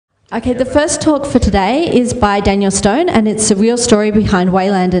Okay, the first talk for today is by Daniel Stone, and it's the real story behind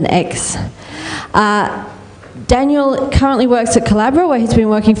Wayland and X. Daniel currently works at Collabora, where he's been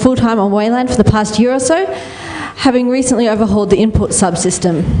working full-time on Wayland for the past year or so, having recently overhauled the input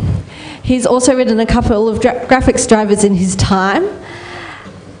subsystem. He's also written a couple of graphics drivers in his time,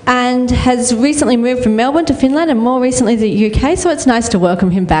 and has recently moved from Melbourne to Finland and more recently the UK, so it's nice to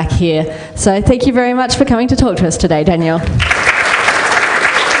welcome him back here. So thank you very much for coming to talk to us today, Daniel.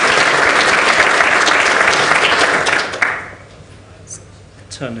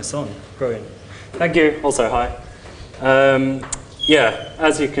 Turn this on. Brilliant. Thank you. Also, hi. Yeah,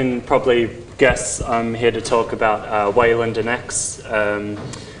 as you can probably guess, I'm here to talk about Wayland and X.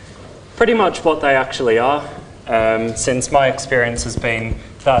 Pretty much what they actually are, since my experience has been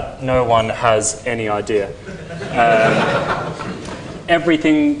that no one has any idea.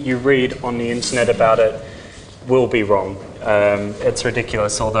 Everything you read on the internet about it will be wrong. It's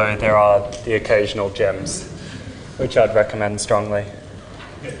ridiculous, although there are the occasional gems, which I'd recommend strongly.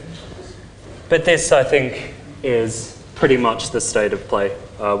 But this, I think, is pretty much the state of play,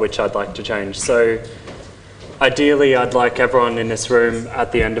 which I'd like to change. So ideally, I'd like everyone in this room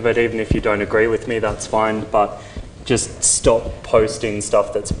at the end of it, even if you don't agree with me, that's fine, but just stop posting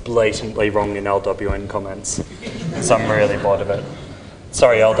stuff that's blatantly wrong in LWN comments, because I'm really bored of it.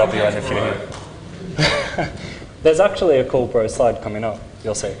 Sorry, LWN, if you're new. There's actually a cool bro slide coming up,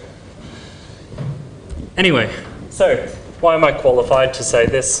 you'll see. Anyway, so why am I qualified to say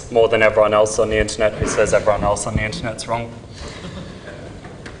this more than everyone else on the internet who says everyone else on the internet's wrong?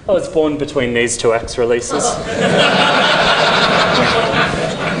 I was born between these two X releases.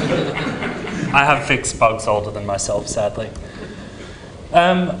 I have fixed bugs older than myself, sadly.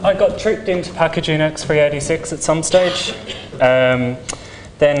 I got tricked into packaging X386 at some stage.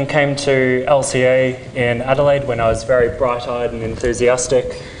 Then came to LCA in Adelaide when I was very bright-eyed and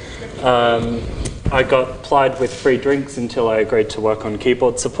enthusiastic. I got plied with free drinks until I agreed to work on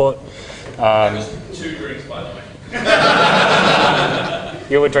keyboard support. 2 drinks, by the way.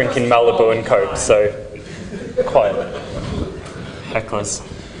 You were drinking Malibu and Coke, so quiet. Hecklers.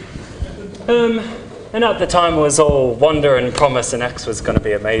 And at the time it was all wonder and promise and X was going to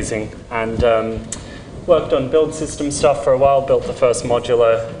be amazing. And worked on build system stuff for a while, built the first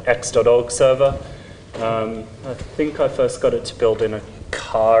modular x.org server. I think I first got it to build in a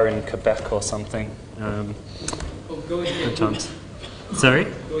car in Quebec or something. Good times. Sorry?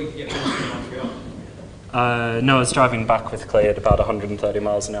 No, I was driving back with Clay at about 130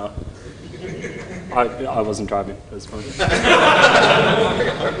 miles an hour. I wasn't driving, it was fine.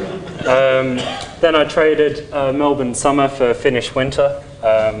 Then I traded Melbourne summer for Finnish winter.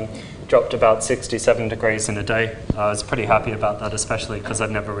 Dropped about 67 degrees in a day. I was pretty happy about that, especially because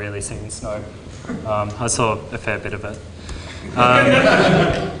I've never really seen snow. I saw a fair bit of it.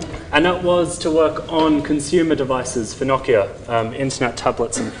 And that was to work on consumer devices for Nokia, internet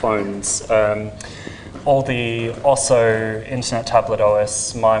tablets and phones. All the OSO, Internet Tablet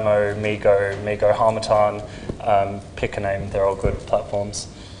OS, MIMO, MeeGo Harmattan, pick a name, they're all good platforms.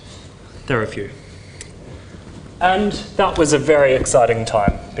 There are a few. And that was a very exciting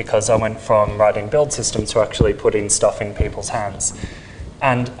time because I went from writing build systems to actually putting stuff in people's hands.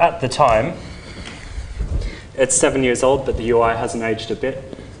 And at the time, it's 7 years old, but the UI hasn't aged a bit.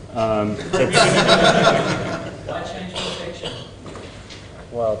 Why change the section?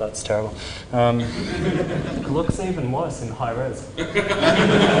 Wow, that's terrible. It looks even worse in high res.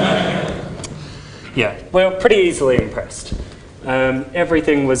 Yeah, we're pretty easily impressed.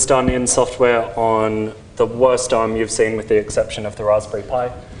 Everything was done in software on the worst ARM you've seen with the exception of the Raspberry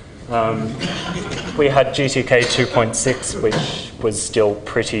Pi. We had GTK 2.6, which was still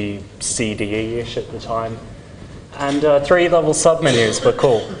pretty CDE-ish at the time. And 3-level submenus were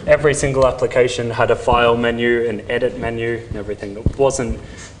cool. Every single application had a file menu, an edit menu, and everything. It wasn't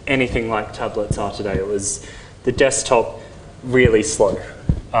anything like tablets are today. It was the desktop really slow,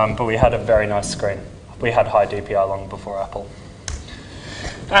 but we had a very nice screen. We had high DPI long before Apple.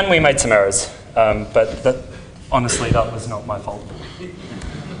 And we made some errors, but honestly, that was not my fault.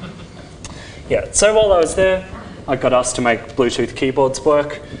 Yeah, so while I was there, I got asked to make Bluetooth keyboards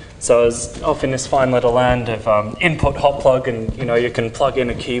work. So I was off in this fine little land of input hot plug, and you can plug in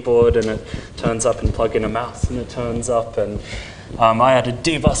a keyboard and it turns up, and plug in a mouse and it turns up, and I added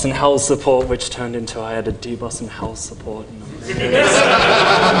dbus and hell support, which turned into I added dbus and hell support.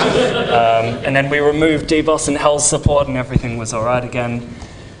 And then we removed dbus and hell support and everything was all right again.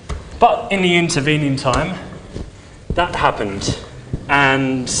 But in the intervening time, that happened.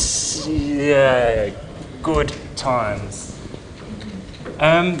 And yeah, good times.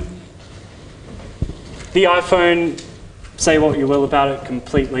 The iPhone say what you will about it,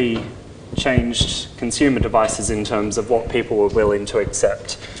 completely changed consumer devices in terms of what people were willing to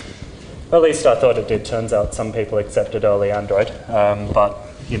accept. At least I thought it did. Turns out some people accepted early Android, but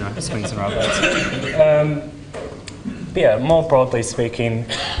you know, swings and roundabouts. But yeah, more broadly speaking,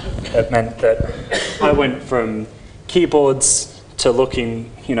 it meant that I went from keyboards to looking,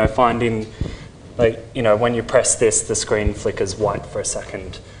 you know, finding, like, you know, when you press this, the screen flickers white for a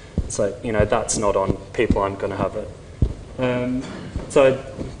second. It's like, you know, that's not on, people aren't going to have it. So I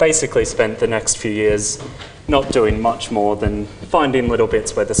basically spent the next few years not doing much more than finding little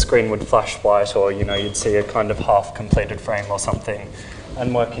bits where the screen would flash white, or, you know, you'd see a kind of half-completed frame or something,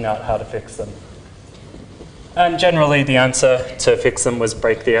 and working out how to fix them. And generally the answer to fix them was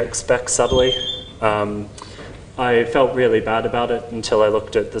break the X spec subtly. I felt really bad about it until I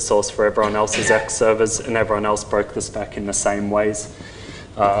looked at the source for everyone else's X servers, and everyone else broke the spec in the same ways.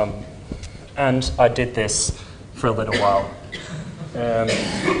 And I did this for a little while.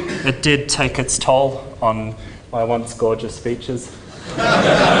 It did take its toll on my once gorgeous features.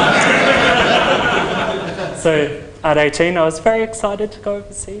 So at 18, I was very excited to go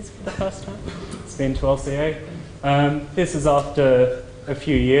overseas for the first time. It's been to LCA. This is after a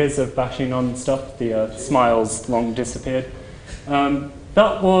few years of bashing on stuff. The smiles long disappeared.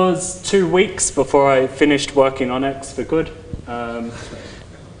 That was 2 weeks before I finished working on X for good.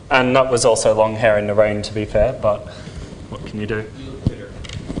 And that was also long hair in the rain, to be fair, but what can you do?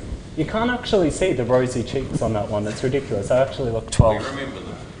 You can't actually see the rosy cheeks on that one. It's ridiculous. I actually look 12. I remember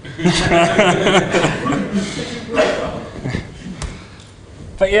them.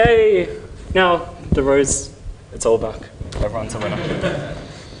 But yay! Now the rose, it's all back. Everyone's a winner.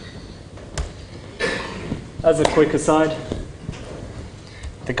 As a quick aside,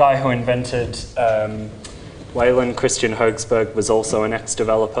 the guy who invented Wayland, Christian Hogsberg, was also an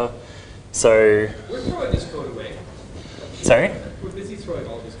ex-developer. So. We're throwing this code away. Sorry? We're busy throwing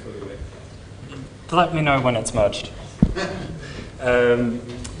all this code away. Let me know when it's merged.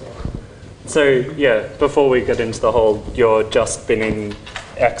 So yeah, before we get into the whole you're just binning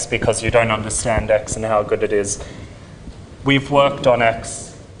X because you don't understand X and how good it is, we've worked on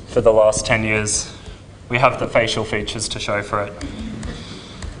X for the last 10 years. We have the facial features to show for it.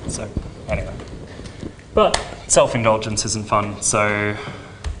 So anyway. But self-indulgence isn't fun, so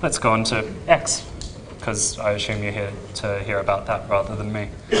let's go on to X, because I assume you're here to hear about that rather than me.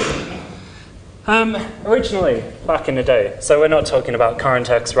 Originally, back in the day, so we're not talking about current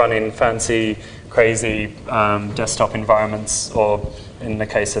X running fancy, crazy desktop environments, or in the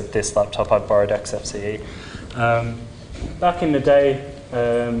case of this laptop, I borrowed XFCE. Back in the day,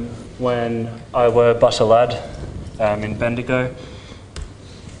 when I were but a lad in Bendigo,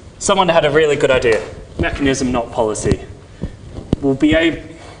 someone had a really good idea. Mechanism, not policy. We'll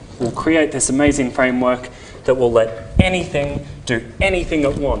create this amazing framework that will let anything do anything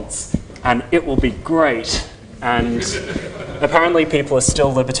at once, and it will be great. And apparently people are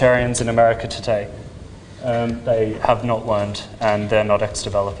still libertarians in America today. They have not learned, and they're not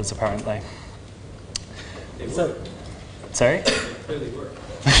ex-developers apparently. They were. So, sorry? They clearly were.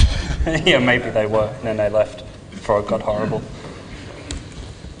 Yeah, maybe they were, and then they left before it got horrible.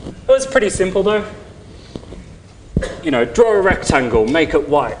 It was pretty simple though. You know, draw a rectangle, make it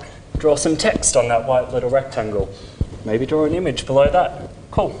white. Draw some text on that white little rectangle. Maybe draw an image below that.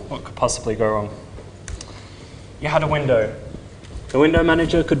 Cool, what could possibly go wrong? You had a window. The window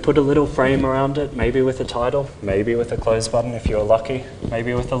manager could put a little frame around it, maybe with a title, maybe with a close button if you were lucky,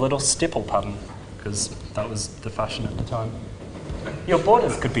 maybe with a little stipple button, because that was the fashion at the time. Your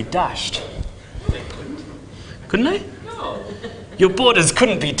borders could be dashed. They couldn't. Couldn't they? No. Your borders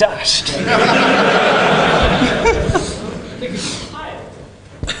couldn't be dashed. They could be tiled.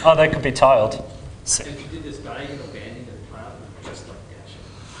 Oh, they could be tiled. Sick. If you did this diagonal banding of the cloud, just like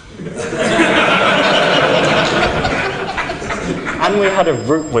that. And we had a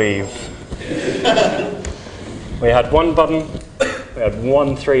root weave. We had one button, we had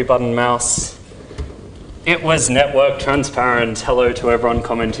one 3-button mouse. It was network transparent. Hello to everyone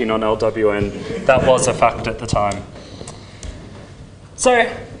commenting on LWN. That was a fact at the time. So,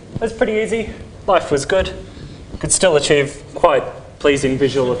 it was pretty easy. Life was good. Could still achieve quite pleasing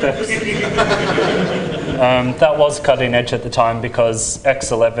visual effects. That was cutting edge at the time because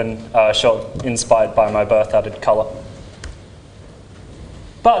X11, inspired by my birth, added color.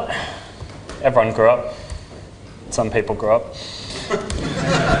 But everyone grew up. Some people grew up.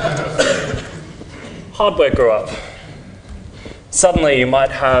 Hardware grew up. Suddenly you might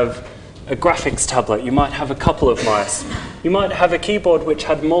have a graphics tablet, you might have a couple of mice, you might have a keyboard which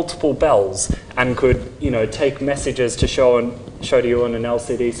had multiple bells and could, you know, take messages to show showed you on an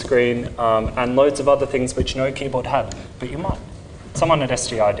LCD screen, and loads of other things which no keyboard had, but you might. Someone at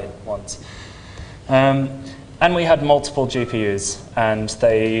SGI did once. And we had multiple GPUs, and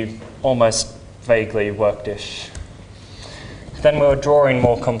they almost vaguely worked-ish. Then we were drawing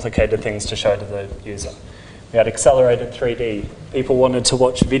more complicated things to show to the user. We had accelerated 3D. People wanted to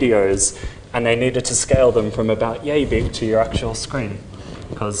watch videos, and they needed to scale them from about yay big to your actual screen,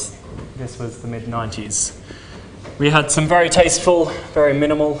 because this was the mid-90s. We had some very tasteful, very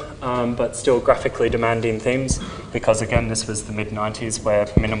minimal, but still graphically demanding themes, because again, this was the mid-90s where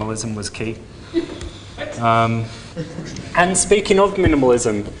minimalism was key. And speaking of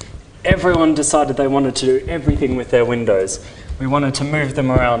minimalism, everyone decided they wanted to do everything with their windows. We wanted to move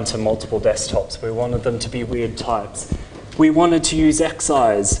them around to multiple desktops. We wanted them to be weird types. We wanted to use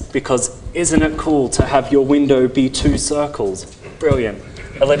XIs, because isn't it cool to have your window be 2 circles? Brilliant.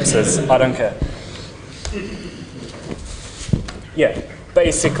 Ellipses, I don't care. Yeah,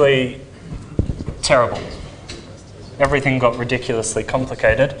 basically terrible. Everything got ridiculously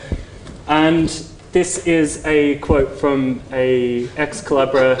complicated. And this is a quote from a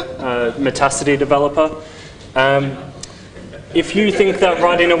ex-Collabora Metacity developer. If you think that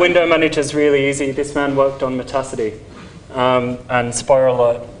writing a window manager is really easy, this man worked on Metacity. And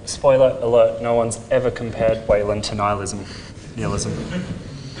spoiler alert, no one's ever compared Wayland to nihilism.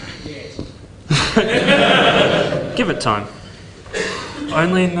 Give it time.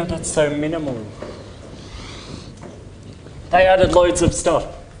 Only in that it's so minimal. They added loads of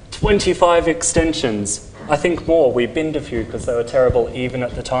stuff. 25 extensions. I think more. We binned a few because they were terrible even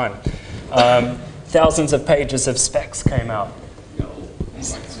at the time. Thousands of pages of specs came out.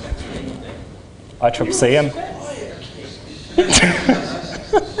 ICCM.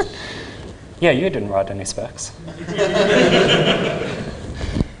 Yeah, you didn't write any specs.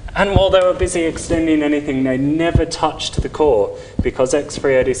 And while they were busy extending anything, they never touched the core, because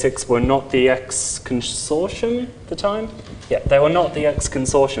X386 were not the X consortium at the time. Yeah, they were not the X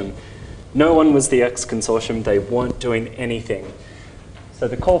consortium. No one was the X consortium. They weren't doing anything. So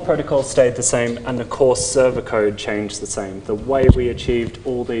the core protocol stayed the same, and the core server code changed the same. The way we achieved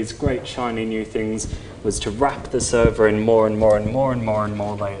all these great shiny new things was to wrap the server in more and more and more and more and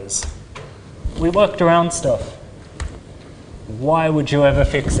more layers. We worked around stuff. Why would you ever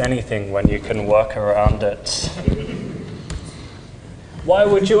fix anything when you can work around it? Why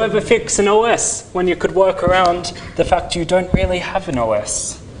would you ever fix an OS when you could work around the fact you don't really have an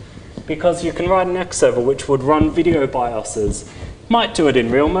OS? Because you can write an X server which would run video BIOSes. Might do it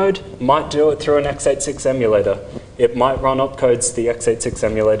in real mode, might do it through an x86 emulator. It might run opcodes the x86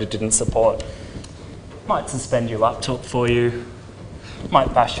 emulator didn't support. Might suspend your laptop for you.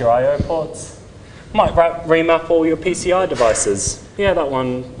 Might bash your I/O ports. Might remap all your PCI devices. Yeah, that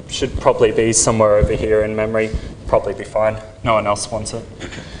one should probably be somewhere over here in memory. Probably be fine. No one else wants it.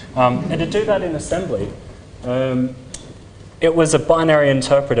 It'd do that in assembly. It was a binary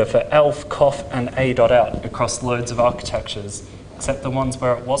interpreter for elf, coff, and a.out across loads of architectures, except the ones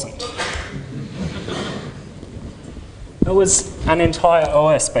where it wasn't. It was an entire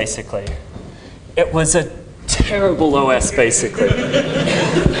OS, basically. It was a terrible OS, basically.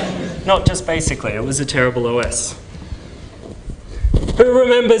 Not just basically, it was a terrible OS. Who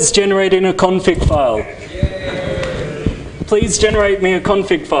remembers generating a config file? Please generate me a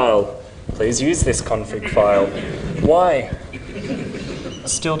config file. Please use this config file. Why? I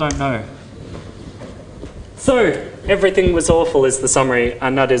still don't know. So, everything was awful is the summary,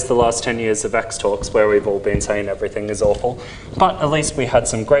 and that is the last 10 years of X Talks, where we've all been saying everything is awful. But at least we had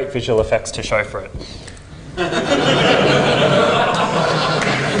some great visual effects to show for it.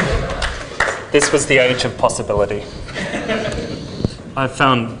 This was the age of possibility. I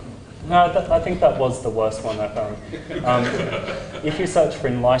found, I think that was the worst one I found. If you search for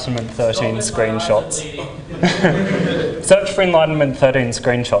Enlightenment 13 screenshots, search for Enlightenment 13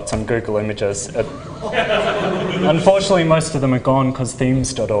 screenshots on Google Images. Unfortunately, most of them are gone because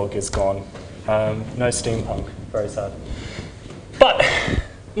themes.org is gone. No steampunk, very sad. But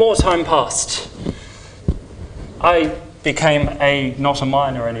more time passed. I became not a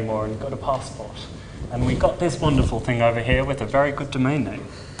minor anymore and got a passport. And we got this wonderful thing over here with a very good domain name.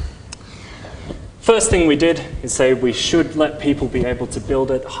 First thing we did is say we should let people be able to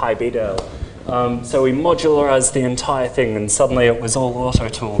build it high-BDL. So we modularized the entire thing, and suddenly it was all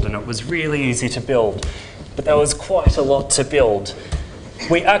auto-tooled, and it was really easy to build. But there was quite a lot to build.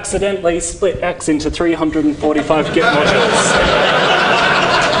 We accidentally split X into 345 Git modules.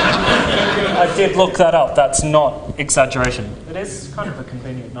 I did look that up. That's not exaggeration. It is kind of a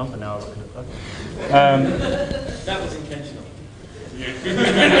convenient number now. That was intentional.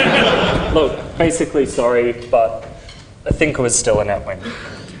 Look, basically, sorry, but I think it was still a net win.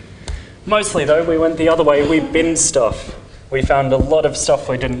 Mostly though, we went the other way, we binned stuff. We found a lot of stuff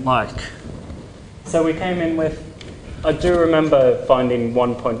we didn't like. So we came in with, I do remember finding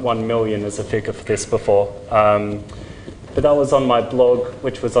 1.1 million as a figure for this before. But that was on my blog,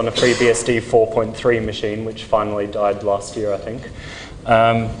 which was on a FreeBSD 4.3 machine, which finally died last year, I think.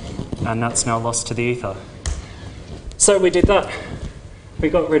 And that's now lost to the ether. So we did that. We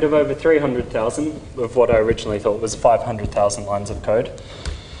got rid of over 300,000 of what I originally thought was 500,000 lines of code.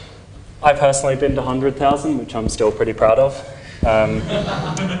 I personally binned 100,000, which I'm still pretty proud of.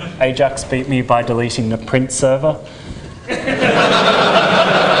 Ajax beat me by deleting the print server,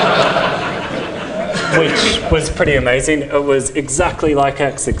 which was pretty amazing. It was exactly like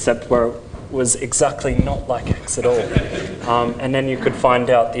X, except where it was exactly not like X at all. And then you could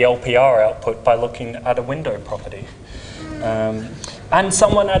find out the LPR output by looking at a window property. And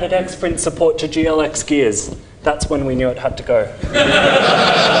someone added Xprint support to GLX gears. That's when we knew it had to go.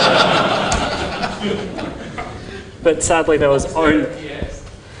 But sadly, there was only...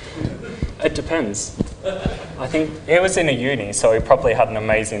 It depends. I think he was in a uni, so he probably had an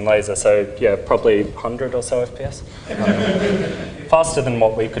amazing laser. So yeah, probably 100 or so FPS. Faster than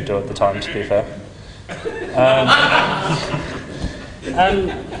what we could do at the time, to be fair. And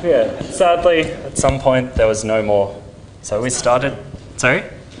yeah, sadly, at some point, there was no more. So we started... Sorry?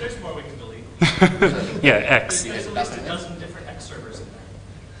 There's more we can delete. Yeah, X. There's at least a dozen different X servers in there.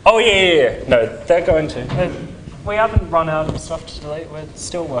 Oh, yeah. No, they're going to. We haven't run out of stuff to delete. We're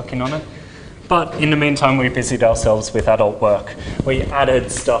still working on it. But in the meantime, we busied ourselves with adult work. We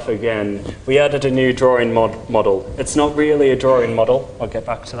added stuff again. We added a new drawing model. It's not really a drawing model. I'll get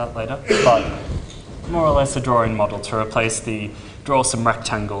back to that later. But more or less a drawing model to replace the draw some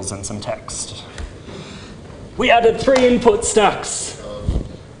rectangles and some text. We added 3 input stacks.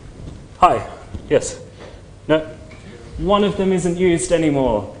 Hi. Yes. No. One of them isn't used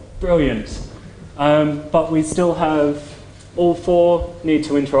anymore. Brilliant. But we still have all 4 need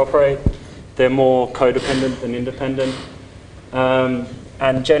to interoperate. They're more codependent than independent.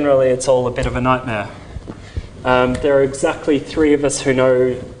 And generally, it's all a bit of a nightmare. There are exactly 3 of us who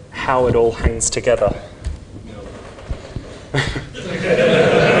know how it all hangs together.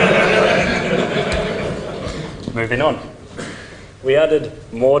 Moving on. We added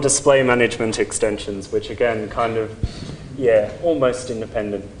more display management extensions, which again, kind of, yeah, almost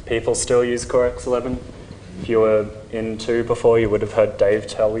independent. People still use Core X11. If you were in 2 before, you would have heard Dave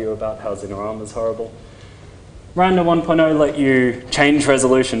tell you about how Zinarama is horrible. Randa 1.0 let you change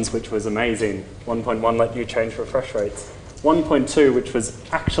resolutions, which was amazing. 1.1 let you change refresh rates. 1.2, which was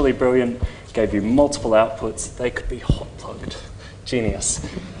actually brilliant, gave you multiple outputs. They could be hot plugged. Genius.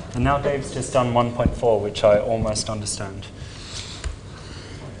 And now Dave's just done 1.4, which I almost understand.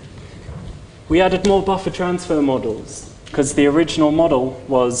 We added more buffer transfer models, because the original model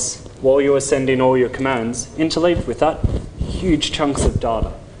was, while you were sending all your commands, interleaved with that, huge chunks of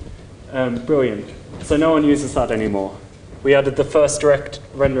data. Brilliant. So no one uses that anymore. We added the first direct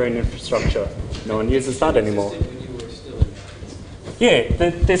rendering infrastructure. No one uses that anymore. Yeah,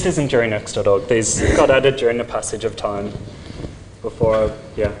 this isn't during X.org. These got added during the passage of time. Before,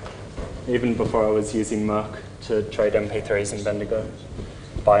 even before I was using Merc to trade MP3s and Bendigo,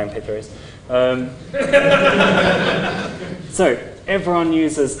 buy MP3s. So everyone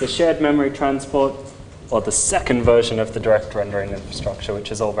uses the shared memory transport, or the second version of the direct rendering infrastructure,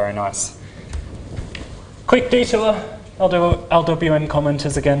 which is all very nice. Quick detour. LWN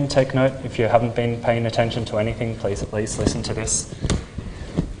commenters again, take note. If you haven't been paying attention to anything, please at least listen to this.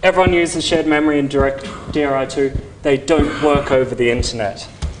 Everyone uses shared memory and direct DRI2. They don't work over the internet.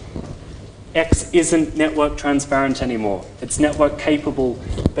 X isn't network transparent anymore. It's network capable,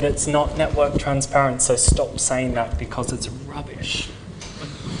 but it's not network transparent, so stop saying that because it's rubbish.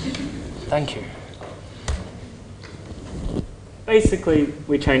 Thank you. Basically,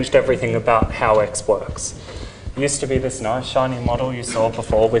 we changed everything about how X works. It used to be this nice shiny model you saw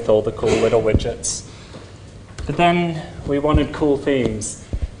before with all the cool little widgets. But then we wanted cool themes.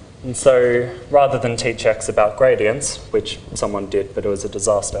 And so rather than teach X about gradients, which someone did, but it was a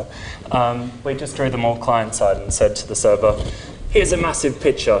disaster, we just drew them all client-side and said to the server, here's a massive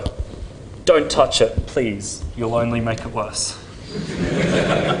picture. Don't touch it, please. You'll only make it worse.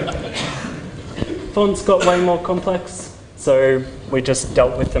 Fonts got way more complex, so we just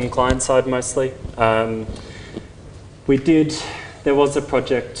dealt with them client-side mostly. There was a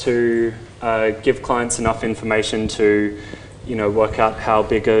project to give clients enough information to work out how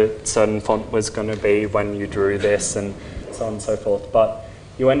big a certain font was going to be when you drew this and so on and so forth. But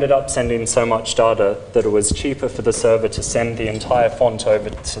you ended up sending so much data that it was cheaper for the server to send the entire font over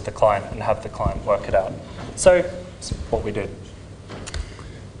to the client and have the client work it out. So That's what we did.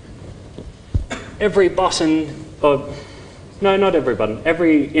 Every button, no, not every button,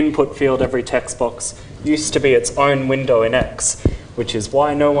 every input field, every text box used to be its own window in X, which is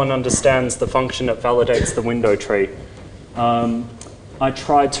why no one understands the function that validates the window tree. I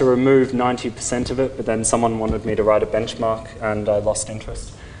tried to remove 90% of it, but then someone wanted me to write a benchmark, and I lost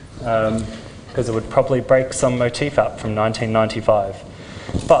interest, because it would probably break some motif app from 1995.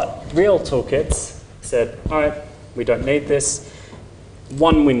 But real toolkits said, all right, we don't need this.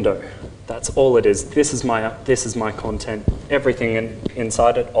 One window, that's all it is. This is my app, this is my content. Everything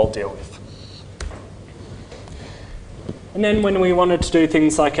inside it, I'll deal with. And then when we wanted to do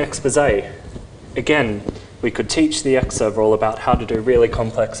things like expose, again, we could teach the X server all about how to do really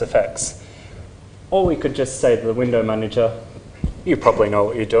complex effects. Or we could just say to the window manager, you probably know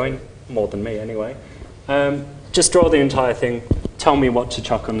what you're doing, more than me anyway. Just draw the entire thing, tell me what to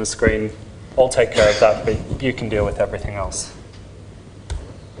chuck on the screen, I'll take care of that, but you can deal with everything else.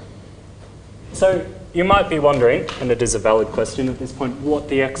 So you might be wondering, and it is a valid question at this point, what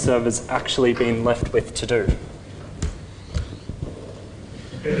the X server's actually been left with to do.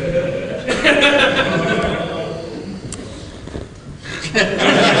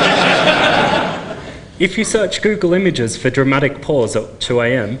 If you search Google Images for dramatic pause at 2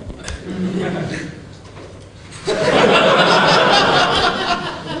 AM,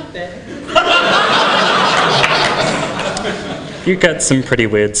 you get some pretty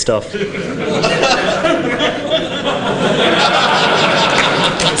weird stuff.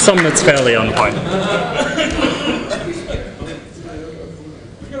 Some that's fairly on point.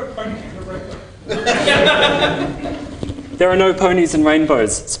 There are no ponies and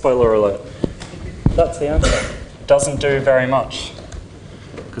rainbows, spoiler alert. That's the answer. It doesn't do very much,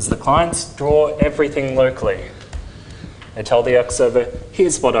 because the clients draw everything locally. They tell the X server,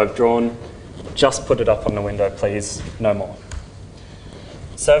 here's what I've drawn, just put it up on the window, please, no more.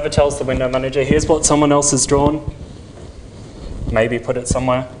 Server tells the window manager, here's what someone else has drawn, maybe put it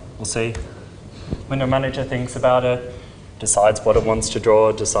somewhere, we'll see. Window manager thinks about it, decides what it wants to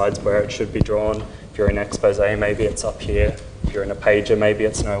draw, decides where it should be drawn. If you're in expose, maybe it's up here. If you're in a pager, maybe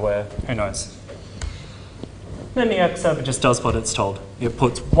it's nowhere. Who knows? Then the X server just does what it's told. It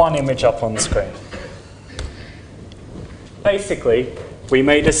puts one image up on the screen. Basically, we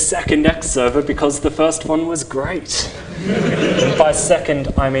made a second X server because the first one was great. And by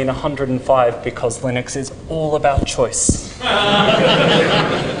second, I mean 105, because Linux is all about choice. Did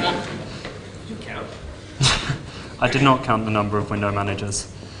you count? I did not count the number of window managers.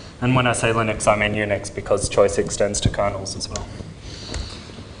 And when I say Linux, I mean Unix, because choice extends to kernels as well.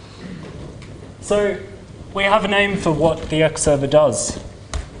 So we have a name for what the X server does.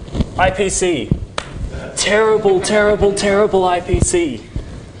 IPC. Terrible, terrible, terrible IPC.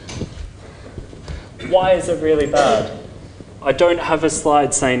 Why is it really bad? I don't have a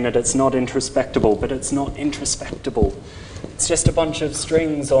slide saying that it's not introspectable, but it's not introspectable. It's just a bunch of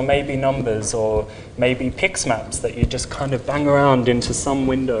strings, or maybe numbers, or maybe pix maps that you just kind of bang around into some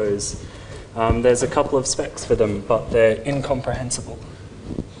windows. There's a couple of specs for them, but they're incomprehensible.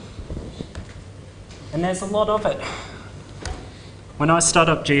 And there's a lot of it. When I start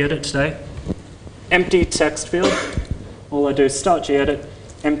up gedit today, empty text field, all I do is start gedit,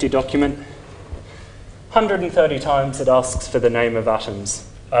 empty document. 130 times it asks for the name of atoms,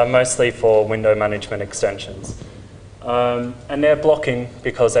 mostly for window management extensions. And they're blocking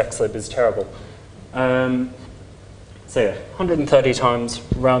because xlib is terrible. So yeah, 130 times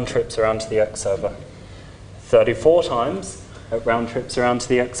round trips around to the X server. 34 times it round trips around to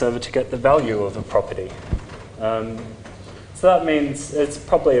the X server to get the value of a property. So that means it's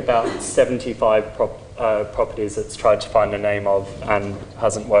probably about 75 properties it's tried to find a name of and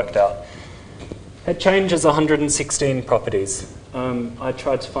hasn't worked out. It changes 116 properties. I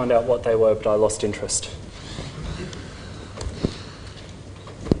tried to find out what they were, but I lost interest.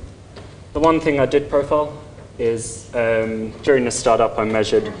 The one thing I did profile is during the startup I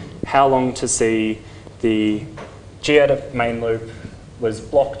measured how long to see the gedit main loop was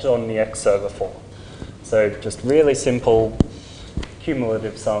blocked on the X server for. So just really simple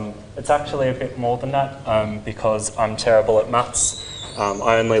cumulative sum. It's actually a bit more than that because I'm terrible at maths.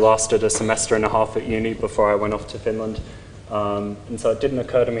 I only lasted a semester and a half at uni before I went off to Finland. And so it didn't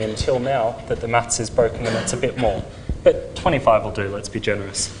occur to me until now that the maths is broken and it's a bit more. But 25 will do, let's be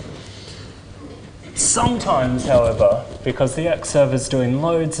generous. Sometimes, however, because the X server's doing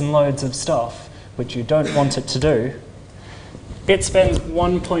loads and loads of stuff, which you don't want it to do, it spends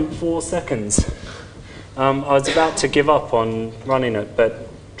 1.4 seconds. I was about to give up on running it, but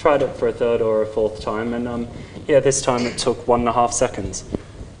tried it for a third or a fourth time, and yeah, this time it took 1.5 seconds.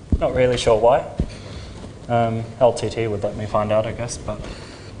 Not really sure why. LTT would let me find out, I guess, but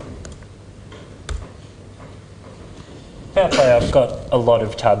fair play, I've got a lot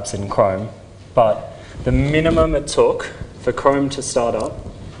of tabs in Chrome, but the minimum it took for Chrome to start up,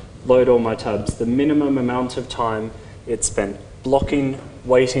 load all my tabs, the minimum amount of time it spent blocking,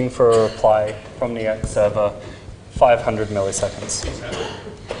 waiting for a reply from the X server, 500 milliseconds.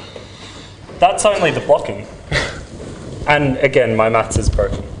 That's only the blocking. And again, my maths is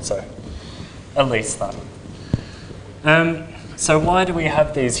broken, so at least that. So why do we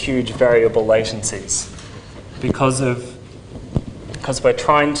have these huge variable latencies? Because we're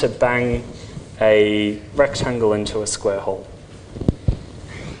trying to bang a rectangle into a square hole.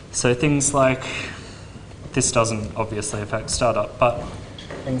 So things like, this doesn't obviously affect startup, but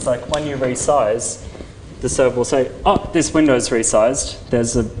things like when you resize, the server will say, oh, this window's resized.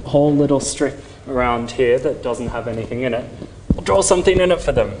 There's a whole little strip around here that doesn't have anything in it. We'll draw something in it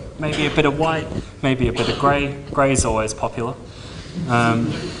for them. Maybe a bit of white, maybe a bit of grey. Grey's always popular.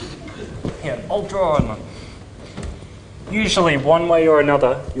 Yeah, I'll draw on them. Usually, one way or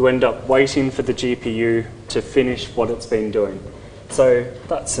another, you end up waiting for the GPU to finish what it's been doing. So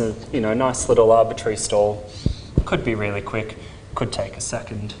that's a nice little arbitrary stall. Could be really quick, could take a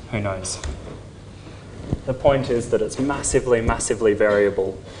second, who knows. The point is that it's massively, massively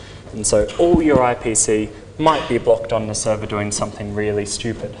variable. And so all your IPC might be blocked on the server doing something really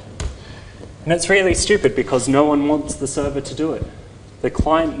stupid. And it's really stupid because no one wants the server to do it. The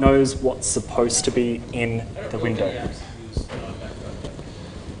client knows what's supposed to be in the window.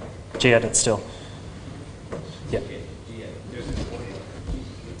 Gedit still. Yeah.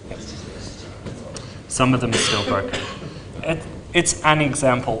 Some of them are still broken. It's an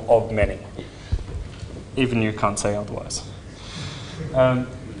example of many. Even you can't say otherwise.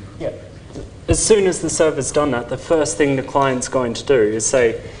 Yeah. As soon as the server's done that, the first thing the client's going to do is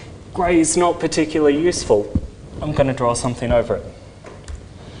say, grey's not particularly useful. I'm going to draw something over it.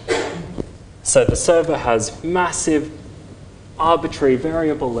 So the server has massive, arbitrary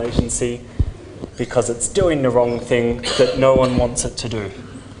variable latency because it's doing the wrong thing that no one wants it to do.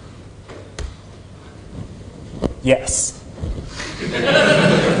 Yes.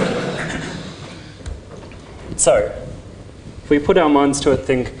 So, if we put our minds to it,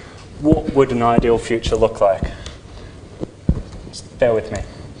 think, what would an ideal future look like? Just bear with me.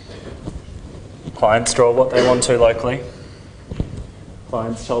 Clients draw what they want to locally.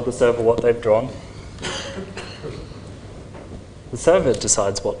 Clients tell the server what they've drawn. The server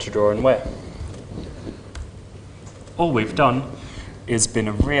decides what to draw and where. All we've done is been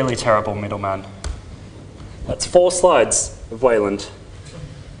a really terrible middleman. That's 4 slides of Wayland.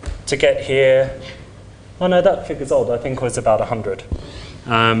 To get here, oh no, that figure's old, I think it was about 100.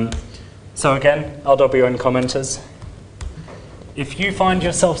 So again, LWN commenters, if you find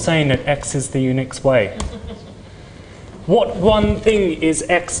yourself saying that X is the Unix way, what one thing is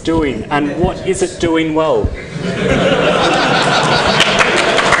X doing and what is it doing well?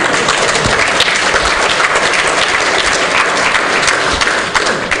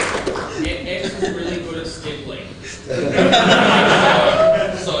 X is really good at stippling.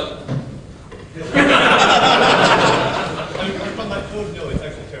 So from my code, no, it's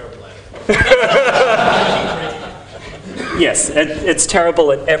actually terrible at it. Yes, it's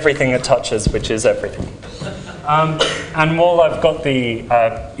terrible at everything it touches, which is everything. And while I've got the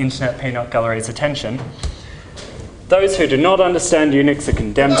Internet Peanut Gallery's attention, those who do not understand Unix are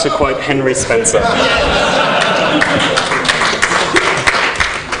condemned to quote Henry Spencer.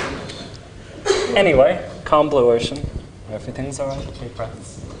 Anyway, calm blue ocean. Everything's all right. Deep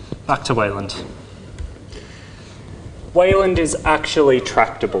breaths. Back to Wayland. Wayland is actually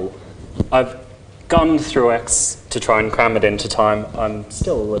tractable. I've gone through X to try and cram it into time. I'm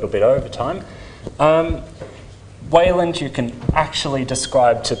still a little bit over time. Wayland you can actually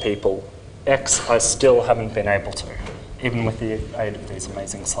describe to people. X I still haven't been able to, even with the aid of these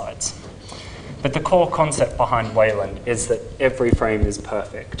amazing slides. But the core concept behind Wayland is that every frame is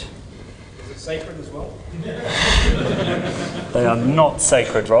perfect. Is it sacred as well? They are not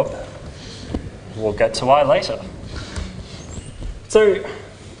sacred, Rob. We'll get to why later. So,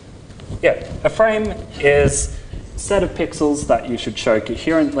 yeah, a frame is a set of pixels that you should show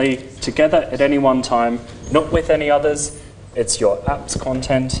coherently together at any one time, not with any others. It's your app's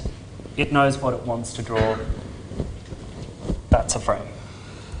content. It knows what it wants to draw. That's a frame.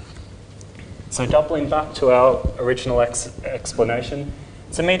 So doubling back to our original explanation,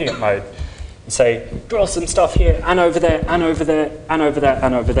 it's immediate mode. You say, draw some stuff here, and over there, and over there, and over there,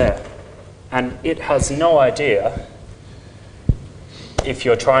 and over there. And it has no idea if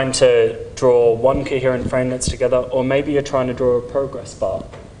you're trying to draw one coherent frame that's together, or maybe you're trying to draw a progress bar,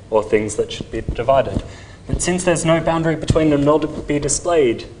 or things that should be divided. And since there's no boundary between them, they'll be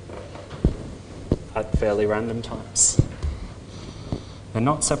displayed at fairly random times. They're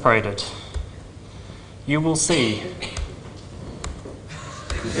not separated. You will see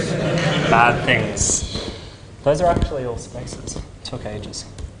bad things. Those are actually all spaces. It took ages.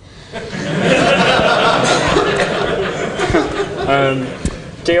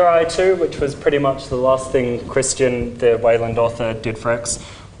 DRI2, which was pretty much the last thing Christian, the Wayland author, did for X,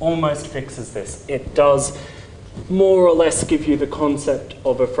 almost fixes this. It does more or less give you the concept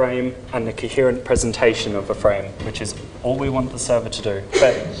of a frame and the coherent presentation of a frame, which is all we want the server to do,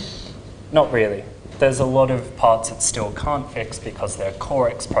 but not really. There's a lot of parts it still can't fix because they're core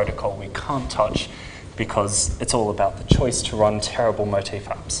X protocol we can't touch because it's all about the choice to run terrible motif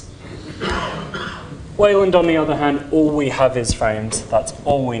apps. Wayland, on the other hand, all we have is frames. That's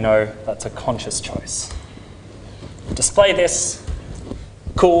all we know. That's a conscious choice. Display this.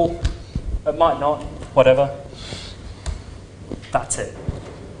 Cool. It might not. Whatever. That's it.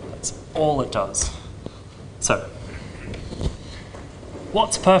 That's all it does. So,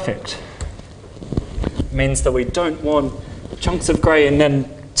 what's perfect? It means that we don't want chunks of grey and then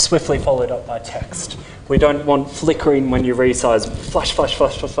swiftly followed up by text. We don't want flickering when you resize. Flash, flash,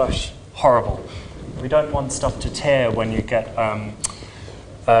 flash, flash, flash. Horrible. We don't want stuff to tear when you get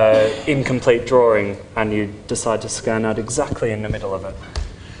incomplete drawing and you decide to scan out exactly in the middle of it.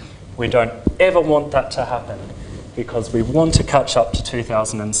 We don't ever want that to happen because we want to catch up to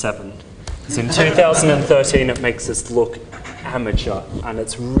 2007. Because in 2013 it makes us look amateur and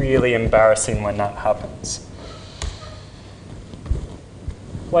it's really embarrassing when that happens.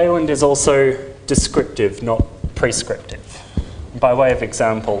 Wayland is also descriptive, not prescriptive. By way of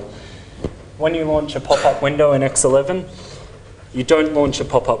example, when you launch a pop-up window in X11, you don't launch a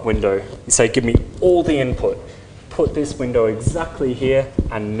pop-up window. You say, give me all the input. Put this window exactly here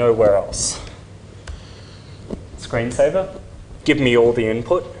and nowhere else. Screensaver, give me all the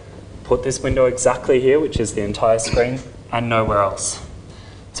input. Put this window exactly here, which is the entire screen, and nowhere else.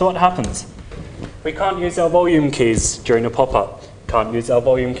 So what happens? We can't use our volume keys during a pop-up. Can't use our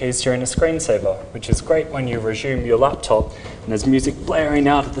volume keys during a screensaver, which is great when you resume your laptop and there's music blaring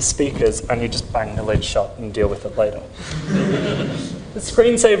out of the speakers and you just bang the lid shut and deal with it later. The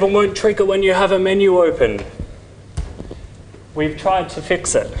screensaver won't trigger when you have a menu open. We've tried to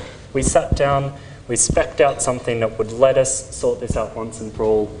fix it. We sat down, we spec'd out something that would let us sort this out once and for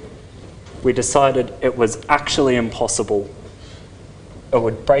all. We decided it was actually impossible. It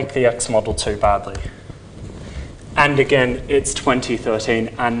would break the X model too badly. And again, it's 2013,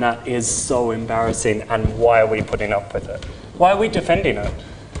 and that is so embarrassing, and why are we putting up with it? Why are we defending it?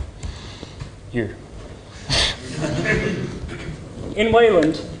 You. In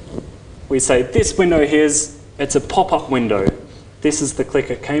Wayland, we say this window here it's a pop-up window. This is the click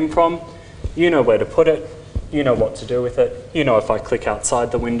it came from. You know where to put it. You know what to do with it. You know if I click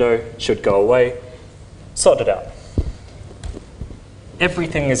outside the window, it should go away. Sort it out.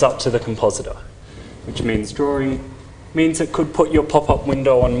 Everything is up to the compositor, which means drawing means it could put your pop-up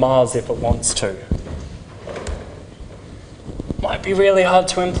window on Mars if it wants to. Might be really hard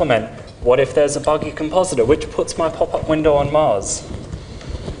to implement. What if there's a buggy compositor which puts my pop-up window on Mars?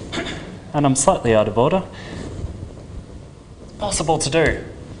 And I'm slightly out of order. It's possible to do.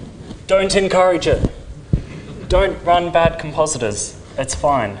 Don't encourage it. Don't run bad compositors. It's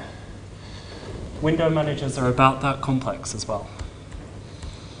fine. Window managers are about that complex as well.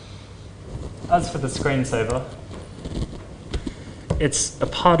 As for the screensaver, it's a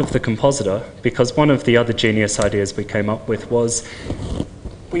part of the compositor because one of the other genius ideas we came up with was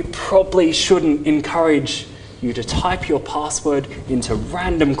we probably shouldn't encourage you to type your password into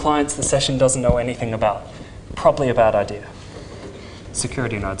random clients the session doesn't know anything about. Probably a bad idea.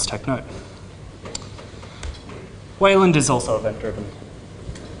 Security nodes take note. Wayland is also event-driven.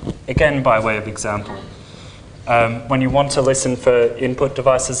 Again, by way of example. When you want to listen for input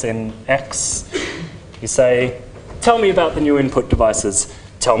devices in X, you say, tell me about the new input devices.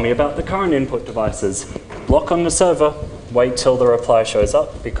 Tell me about the current input devices. Block on the server. Wait till the reply shows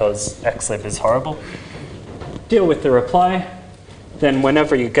up because xlib is horrible. Deal with the reply. Then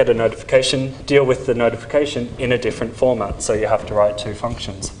whenever you get a notification, deal with the notification in a different format. So you have to write two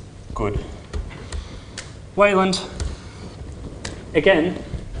functions. Good. Wayland. Again,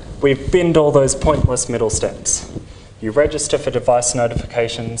 we've binned all those pointless middle steps. You register for device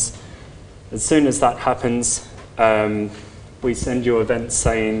notifications. As soon as that happens, we send you events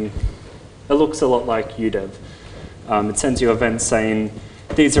saying, it looks a lot like UDEV. It sends you events saying,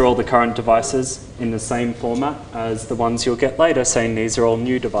 these are all the current devices in the same format as the ones you'll get later saying these are all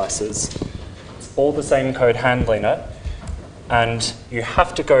new devices. It's all the same code handling it. And you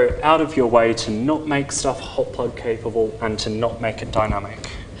have to go out of your way to not make stuff hot plug capable and to not make it dynamic.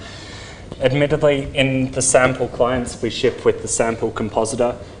 Admittedly, in the sample clients we ship with the sample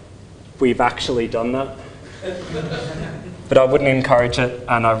compositor, we've actually done that. But I wouldn't encourage it,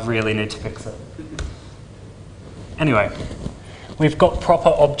 and I really need to fix it. Anyway, we've got proper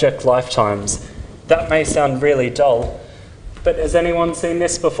object lifetimes. That may sound really dull, but has anyone seen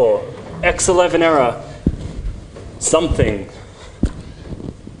this before? X11 error, something.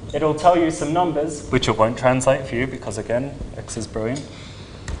 It'll tell you some numbers, which it won't translate for you because, again, X is brilliant.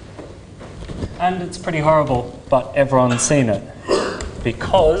 And it's pretty horrible, but everyone's seen it.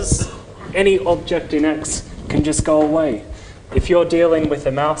 Because any object in X can just go away. If you're dealing with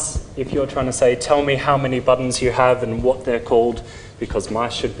a mouse, if you're trying to say, tell me how many buttons you have and what they're called, because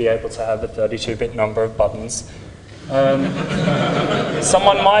mice should be able to have a 32-bit number of buttons,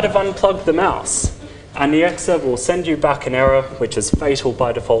 someone might have unplugged the mouse. And the X server will send you back an error, which is fatal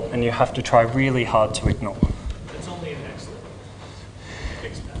by default, and you have to try really hard to ignore. It's only an XLib.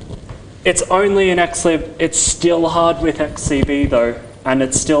 Fix that. It's only an XLib. It's still hard with XCB, though, and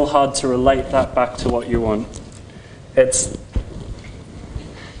it's still hard to relate that back to what you want.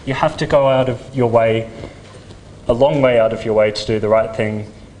 You have to go out of your way, a long way out of your way to do the right thing.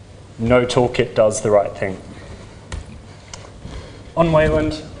 No toolkit does the right thing. On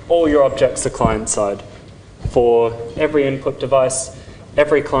Wayland, all your objects are client-side. For every input device,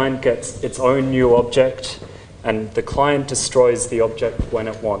 every client gets its own new object, and the client destroys the object when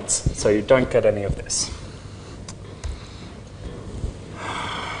it wants, so you don't get any of this.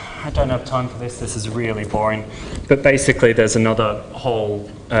 I don't have time for this, this is really boring. But basically there's another whole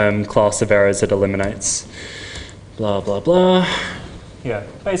class of errors it eliminates. Blah, blah, blah. Yeah,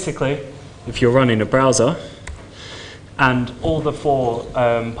 basically, if you're running a browser, and all the four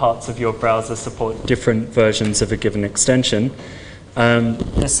parts of your browser support different versions of a given extension,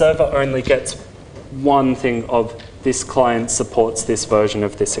 the server only gets one thing of this client supports this version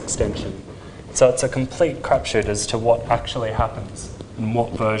of this extension. So it's a complete crapshoot as to what actually happens and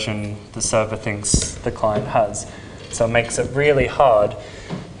what version the server thinks the client has. So it makes it really hard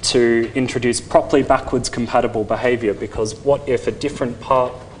to introduce properly backwards compatible behavior, because what if a different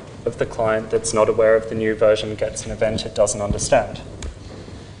part of the client that's not aware of the new version gets an event it doesn't understand?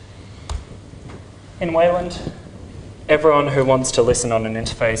 In Wayland, everyone who wants to listen on an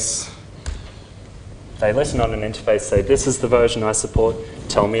interface, they listen on an interface, say, this is the version I support,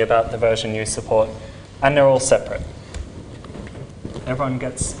 tell me about the version you support, and they're all separate. Everyone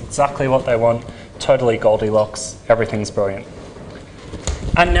gets exactly what they want, totally Goldilocks, everything's brilliant.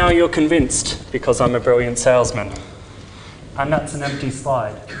 And now you're convinced, because I'm a brilliant salesman. And that's an empty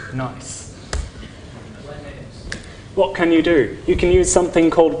slide. Nice. What can you do? You can use something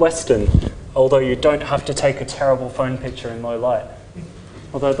called Western, although you don't have to take a terrible phone picture in low light.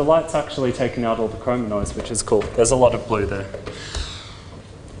 Although the light's actually taken out all the chroma noise, which is cool. There's a lot of blue there.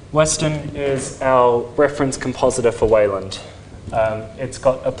 Western is our reference compositor for Wayland. It's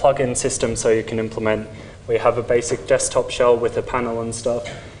got a plug-in system so you can implement. We have a basic desktop shell with a panel and stuff,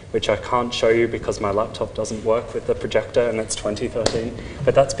 which I can't show you because my laptop doesn't work with the projector and it's 2013.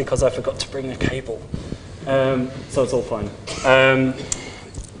 But that's because I forgot to bring a cable. So it's all fine.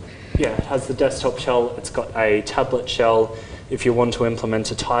 Yeah, it has the desktop shell. It's got a tablet shell. If you want to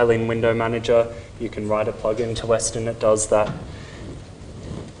implement a tiling window manager, you can write a plugin to Western that does that.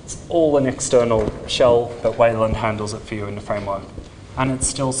 It's all an external shell, but Wayland handles it for you in the framework. And it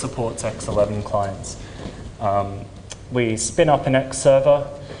still supports X11 clients. We spin up an X server,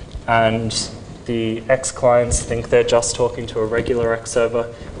 and the X clients think they're just talking to a regular X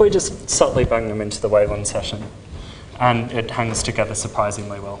server. We just subtly bang them into the Wayland session, and it hangs together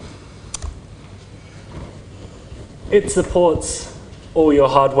surprisingly well. It supports all your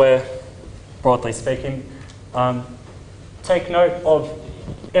hardware, broadly speaking. Take note of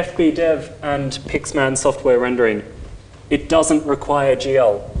FBdev and Pixman software rendering. It doesn't require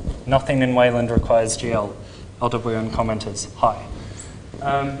GL. Nothing in Wayland requires GL. LWN commenters, hi.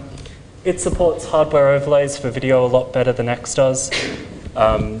 It supports hardware overlays for video a lot better than X does.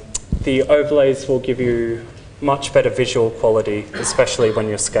 The overlays will give you much better visual quality, especially when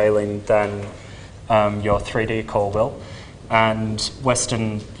you're scaling, than your 3D core will, and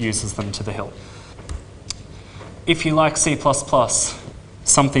Western uses them to the hilt. If you like C++,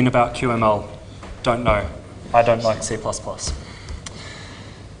 something about QML, don't know. I don't like C++.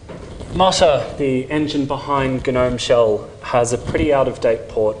 Mata, the engine behind GNOME Shell, has a pretty out-of-date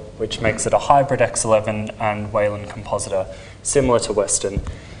port, which makes it a hybrid X11 and Wayland compositor, similar to Western.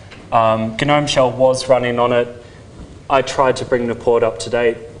 GNOME Shell was running on it. I tried to bring the port up to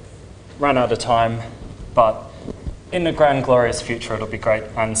date, ran out of time, but in the grand glorious future, it'll be great.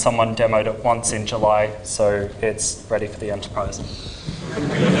 And someone demoed it once in July, so it's ready for the enterprise.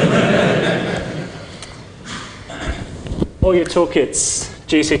 All your toolkits,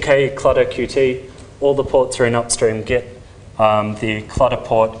 GTK, Clutter, Qt, all the ports are in upstream Git. The Clutter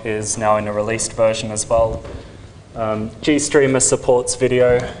port is now in a released version as well. GStreamer supports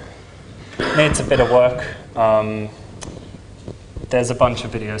video. Needs a bit of work. There's a bunch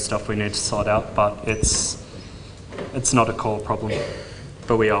of video stuff we need to sort out, but it's not a core problem.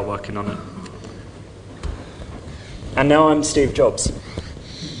 But we are working on it. And now I'm Steve Jobs.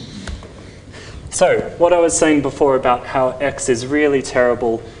 So, what I was saying before about how X is really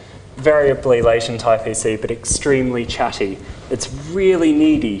terrible, variably latent IPC, but extremely chatty. It's really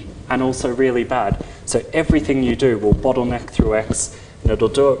needy and also really bad. So everything you do will bottleneck through X, and it'll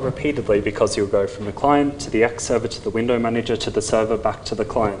do it repeatedly because you'll go from the client to the X server to the window manager to the server back to the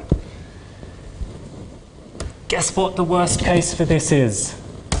client. Guess what the worst case for this is?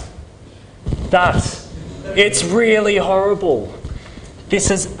 That. It's really horrible.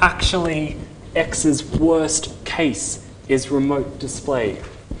 This is actually X's worst case, is remote display.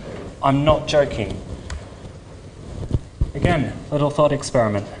 I'm not joking. Again, little thought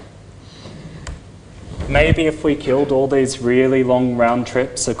experiment. Maybe if we killed all these really long round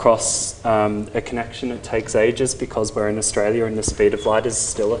trips across a connection, it takes ages because we're in Australia and the speed of light is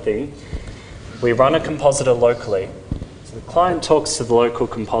still a thing. We run a compositor locally. So the client talks to the local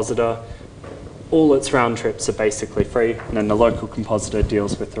compositor. All its round trips are basically free, and then the local compositor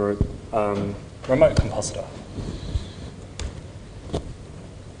deals with the remote compositor.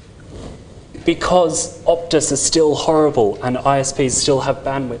 Because Optus is still horrible and ISPs still have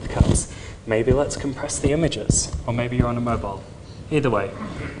bandwidth caps, maybe let's compress the images, or maybe you're on a mobile. Either way,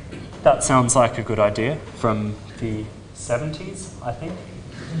 that sounds like a good idea from the 70s, I think.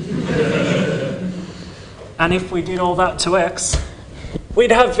 And if we did all that to X,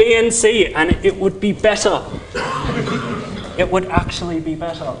 we'd have VNC and it would be better. It would actually be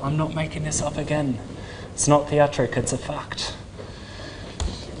better. I'm not making this up again. It's not theatric, it's a fact.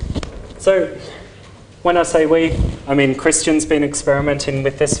 So, when I say we, I mean Christian's been experimenting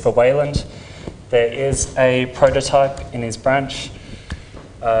with this for Wayland. There is a prototype in his branch,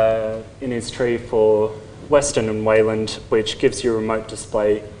 in his tree for Western and Wayland, which gives you remote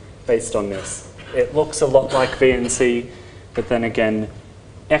display based on this. It looks a lot like VNC, but then again,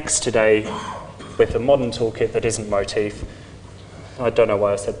 X today, with a modern toolkit that isn't Motif, I don't know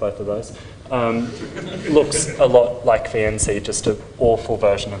why I said both of those, looks a lot like VNC, just an awful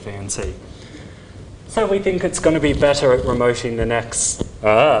version of VNC. So we think it's going to be better at remoting than X.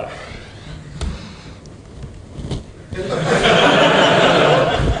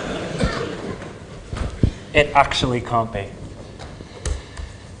 It actually can't be.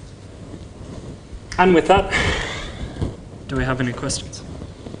 And with that, do we have any questions?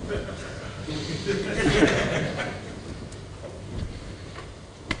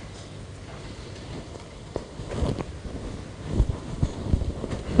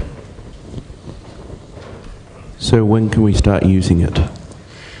 So when can we start using it?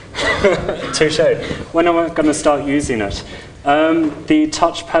 Touche. When am I going to start using it? The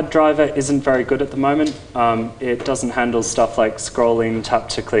touchpad driver isn't very good at the moment. It doesn't handle stuff like scrolling, tap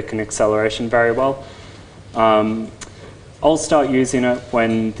to click, and acceleration very well. I'll start using it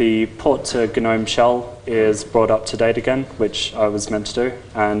when the port to GNOME Shell is brought up to date again, which I was meant to do,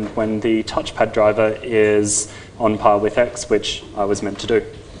 and when the touchpad driver is on par with X, which I was meant to do.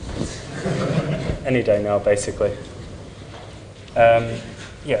 Any day now, basically.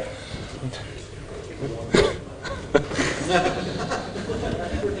 Yeah.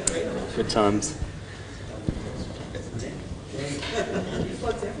 Good times.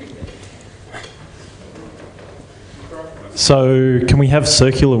 So, can we have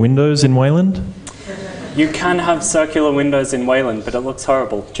circular windows in Wayland? You can have circular windows in Wayland, but it looks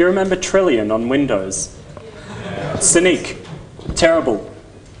horrible. Do you remember Trillion on Windows? Cynic. Terrible.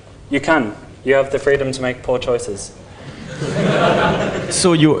 You can. You have the freedom to make poor choices.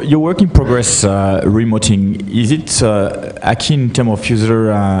 So your work in progress remoting, is it akin in terms of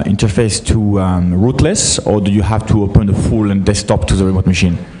user interface to rootless, or do you have to open the full desktop to the remote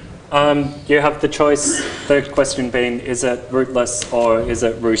machine? You have the choice, the question being, is it rootless or is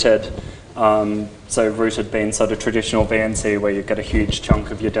it rooted? So rooted being sort of traditional VNC where you get a huge chunk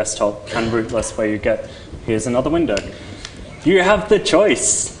of your desktop, and rootless where you get, here's another window. You have the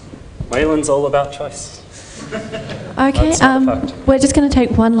choice. Wayland's all about choice. Okay, we're just going to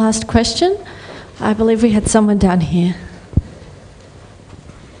take one last question. I believe we had someone down here.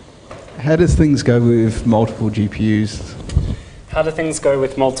 How does things go with multiple GPUs? How do things go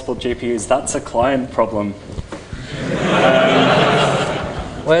with multiple GPUs? That's a client problem.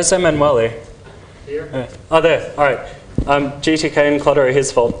 Where's Emanuele? Here. Oh, there. All right. GTK and clutter are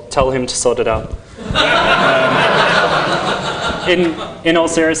his fault. Tell him to sort it out. In all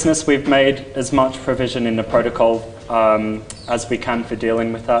seriousness, we've made as much provision in the protocol as we can for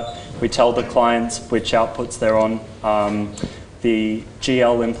dealing with that. We tell the clients which outputs they're on. The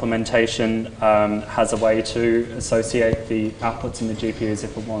GL implementation has a way to associate the outputs in the GPUs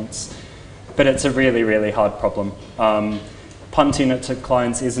if it wants. But it's a really, really hard problem. Punting it to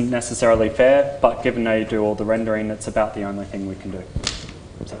clients isn't necessarily fair, but given they do all the rendering, it's about the only thing we can do.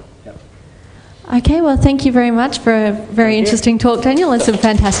 So, yeah. Okay, well, thank you very much for a very interesting talk, Daniel, and some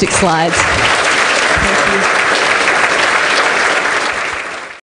fantastic slides.